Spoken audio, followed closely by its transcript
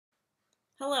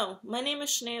Hello, my name is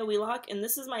Chanaya, wheelock, and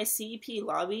this is my CEP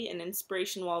lobby and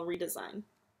inspiration wall redesign.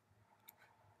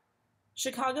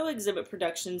 Chicago Exhibit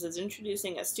Productions is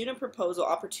introducing a student proposal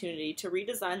opportunity to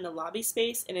redesign the lobby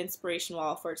space and inspiration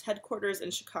wall for its headquarters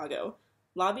in Chicago.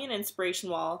 Lobby and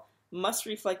inspiration wall must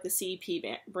reflect the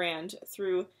CEP brand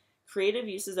through creative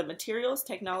uses of materials,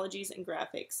 technologies, and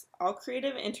graphics. All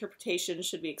creative interpretations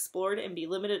should be explored and be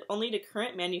limited only to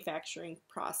current manufacturing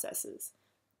processes.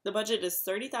 The budget is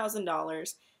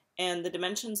 $30,000, and the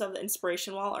dimensions of the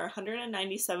inspiration wall are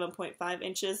 197.5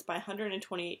 inches by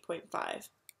 128.5.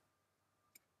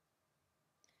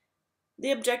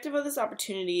 The objective of this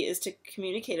opportunity is to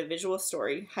communicate a visual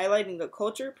story, highlighting the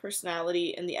culture,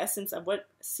 personality, and the essence of what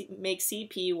makes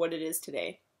CP what it is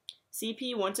today.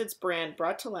 CP wants its brand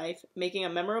brought to life, making a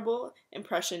memorable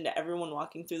impression to everyone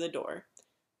walking through the door.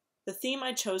 The theme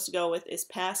I chose to go with is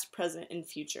past, present, and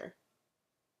future.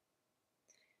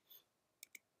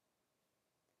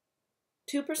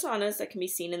 Two personas that can be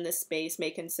seen in this space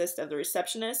may consist of the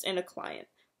receptionist and a client.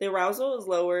 The arousal is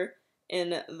lower in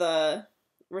the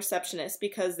receptionist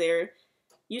because they're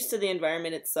used to the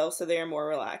environment itself, so they are more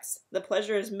relaxed. The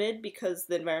pleasure is mid because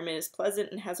the environment is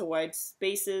pleasant and has wide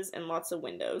spaces and lots of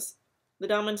windows. The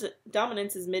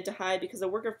dominance is mid to high because the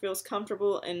worker feels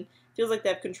comfortable and feels like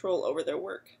they have control over their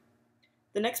work.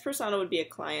 The next persona would be a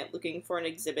client looking for an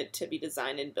exhibit to be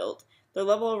designed and built. Their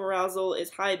level of arousal is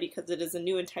high because it is a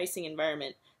new enticing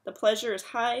environment. The pleasure is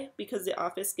high because the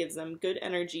office gives them good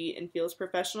energy and feels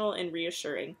professional and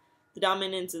reassuring. The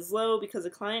dominance is low because the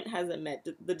client hasn't met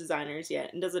the designers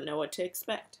yet and doesn't know what to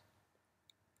expect.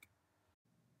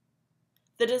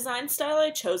 The design style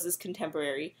I chose is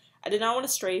contemporary. I did not want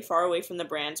to stray far away from the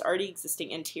brand's already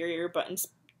existing interior, but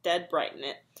instead brighten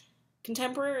it.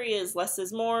 Contemporary is less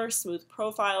is more, smooth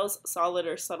profiles, solid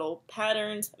or subtle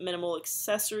patterns, minimal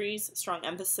accessories, strong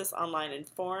emphasis on line and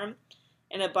form,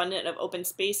 an abundance of open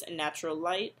space and natural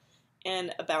light,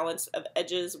 and a balance of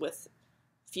edges with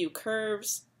few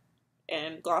curves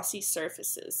and glossy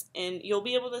surfaces. And you'll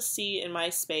be able to see in my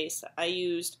space, I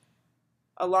used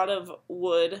a lot of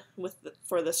wood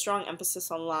for the strong emphasis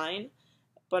on line,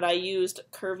 but I used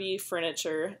curvy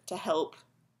furniture to help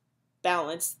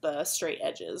balance the straight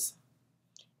edges.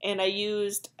 And I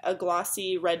used a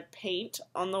glossy red paint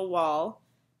on the wall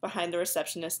behind the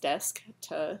receptionist desk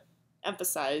to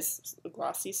emphasize the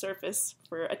glossy surface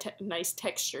for a nice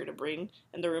texture to bring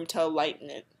in the room to lighten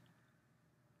it.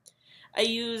 I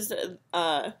used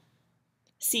CEP's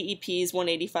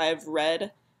 185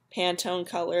 red Pantone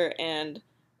color and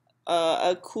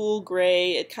a cool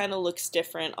gray. It kind of looks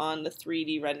different on the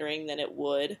 3D rendering than it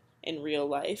would in real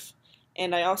life.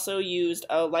 And I also used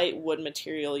a light wood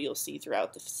material you'll see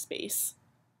throughout the space.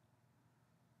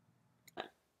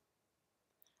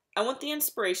 I want the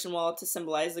inspiration wall to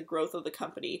symbolize the growth of the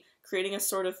company, creating a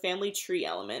sort of family tree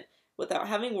element. Without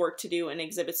having work to do and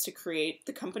exhibits to create,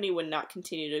 the company would not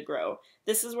continue to grow.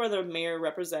 This is where the mirror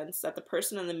represents that the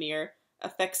person in the mirror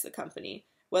affects the company,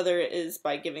 whether it is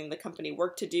by giving the company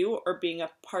work to do or being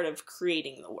a part of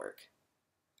creating the work.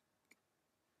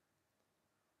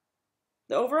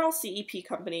 The overall CEP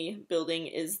company building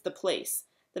is the place.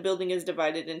 The building is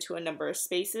divided into a number of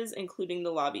spaces, including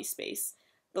the lobby space.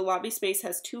 The lobby space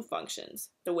has two functions: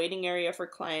 the waiting area for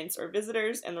clients or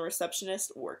visitors and the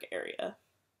receptionist work area.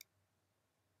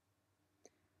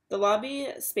 The lobby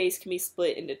space can be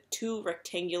split into two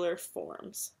rectangular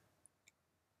forms.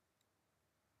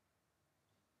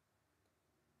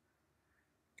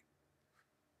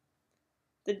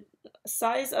 The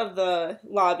size of the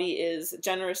lobby is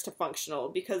generous to functional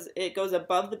because it goes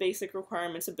above the basic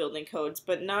requirements of building codes,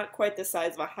 but not quite the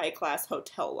size of a high-class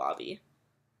hotel lobby.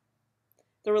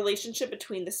 The relationship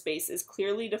between the space is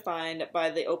clearly defined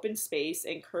by the open space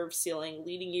and curved ceiling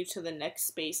leading you to the next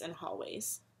space and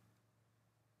hallways.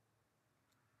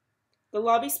 The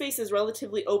lobby space is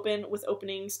relatively open, with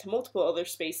openings to multiple other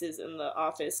spaces in the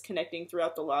office connecting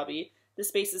throughout the lobby. The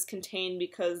space is contained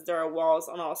because there are walls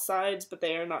on all sides, but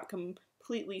they are not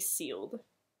completely sealed.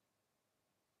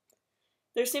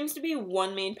 There seems to be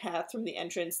one main path from the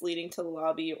entrance leading to the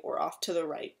lobby or off to the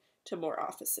right to more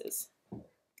offices.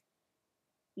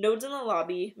 Nodes in the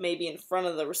lobby may be in front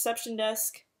of the reception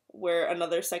desk, where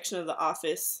another section of the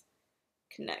office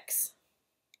connects.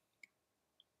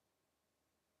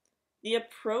 The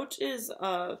approach is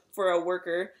for a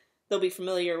worker. They'll be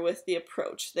familiar with the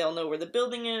approach. They'll know where the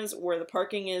building is, where the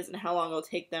parking is, and how long it'll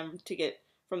take them to get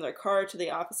from their car to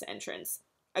the office entrance.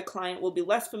 A client will be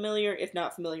less familiar, if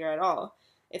not familiar at all,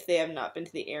 if they have not been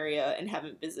to the area and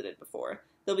haven't visited before.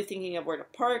 They'll be thinking of where to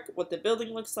park, what the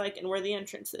building looks like, and where the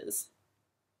entrance is.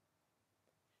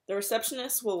 The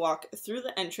receptionist will walk through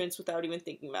the entrance without even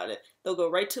thinking about it. They'll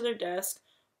go right to their desk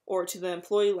or to the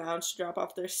employee lounge to drop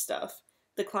off their stuff.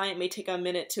 The client may take a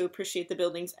minute to appreciate the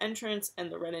building's entrance and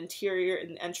the red interior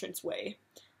and the entranceway.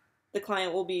 The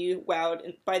client will be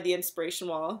wowed by the inspiration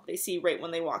wall they see right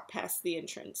when they walk past the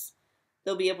entrance.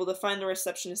 They'll be able to find the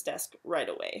receptionist desk right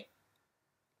away.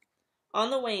 On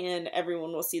the way in,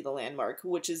 everyone will see the landmark,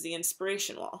 which is the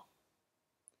inspiration wall.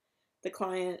 The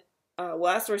client will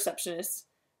ask the receptionist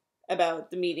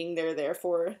about the meeting they're there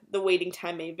for. The waiting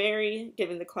time may vary,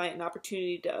 giving the client an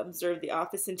opportunity to observe the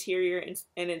office interior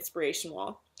and inspiration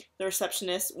wall. The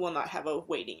receptionist will not have a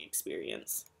waiting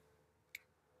experience.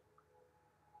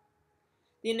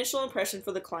 The initial impression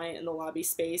for the client in the lobby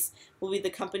space will be the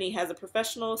company has a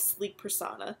professional, sleek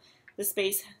persona. The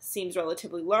space seems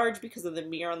relatively large because of the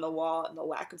mirror on the wall and the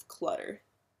lack of clutter.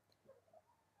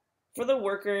 For the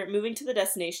worker, moving to the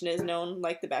destination is known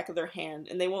like the back of their hand,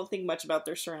 and they won't think much about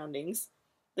their surroundings.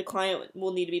 The client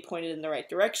will need to be pointed in the right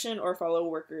direction or follow a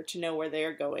worker to know where they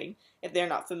are going if they are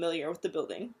not familiar with the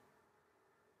building.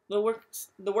 The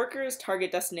worker's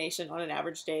target destination on an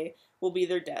average day will be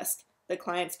their desk. The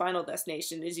client's final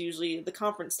destination is usually the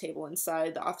conference table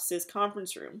inside the office's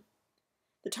conference room.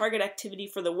 The target activity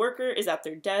for the worker is at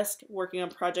their desk, working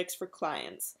on projects for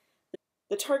clients.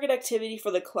 The target activity for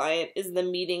the client is the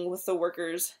meeting with the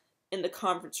workers in the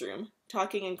conference room,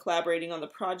 talking and collaborating on the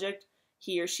project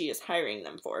he or she is hiring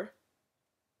them for.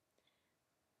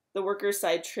 The worker's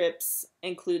side trips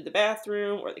include the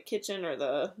bathroom or the kitchen or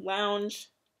the lounge.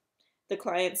 The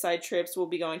client's side trips will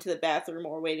be going to the bathroom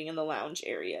or waiting in the lounge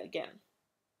area again.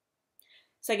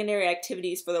 Secondary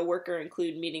activities for the worker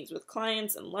include meetings with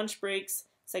clients and lunch breaks.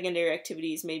 Secondary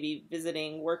activities may be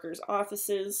visiting workers'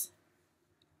 offices.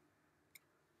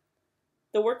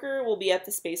 The worker will be at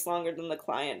the space longer than the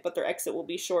client, but their exit will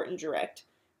be short and direct.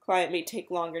 Client may take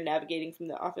longer navigating from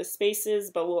the office spaces,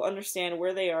 but will understand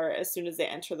where they are as soon as they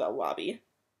enter the lobby.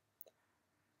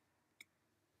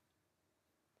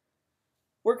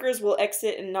 Workers will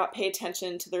exit and not pay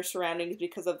attention to their surroundings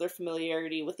because of their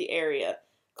familiarity with the area.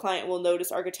 Client will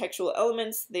notice architectural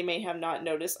elements they may have not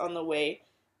noticed on the way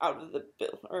out of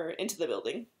into the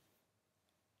building.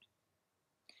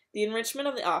 The enrichment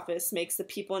of the office makes the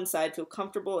people inside feel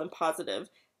comfortable and positive.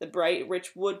 The bright,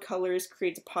 rich wood colors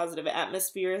creates a positive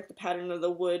atmosphere. The pattern of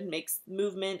the wood makes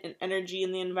movement and energy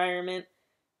in the environment.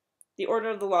 The order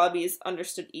of the lobby is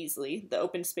understood easily. The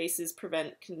open spaces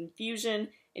prevent confusion,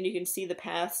 and you can see the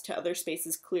paths to other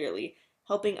spaces clearly,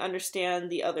 helping understand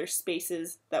the other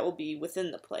spaces that will be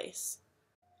within the place.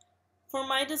 For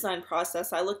my design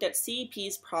process, I looked at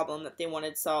CEP's problem that they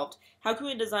wanted solved. How can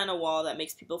we design a wall that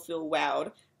makes people feel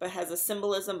wowed, but has a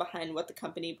symbolism behind what the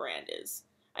company brand is?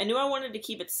 I knew I wanted to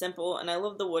keep it simple, and I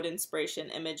love the wood inspiration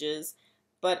images,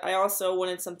 but I also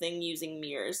wanted something using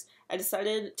mirrors. I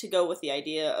decided to go with the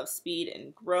idea of speed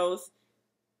and growth,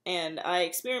 and I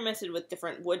experimented with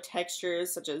different wood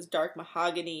textures, such as dark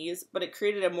mahoganies, but it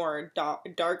created a more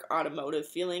dark automotive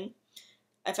feeling.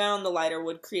 I found the lighter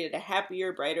wood created a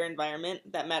happier, brighter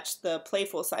environment that matched the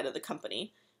playful side of the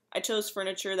company. I chose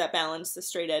furniture that balanced the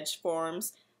straight edge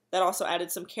forms that also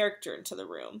added some character into the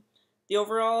room. The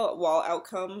overall wall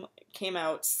outcome came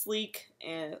out sleek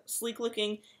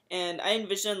looking, and I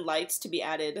envisioned lights to be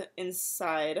added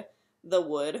inside the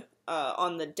wood,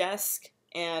 on the desk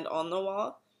and on the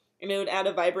wall, and it would add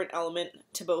a vibrant element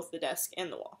to both the desk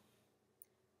and the wall.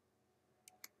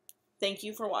 Thank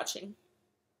you for watching.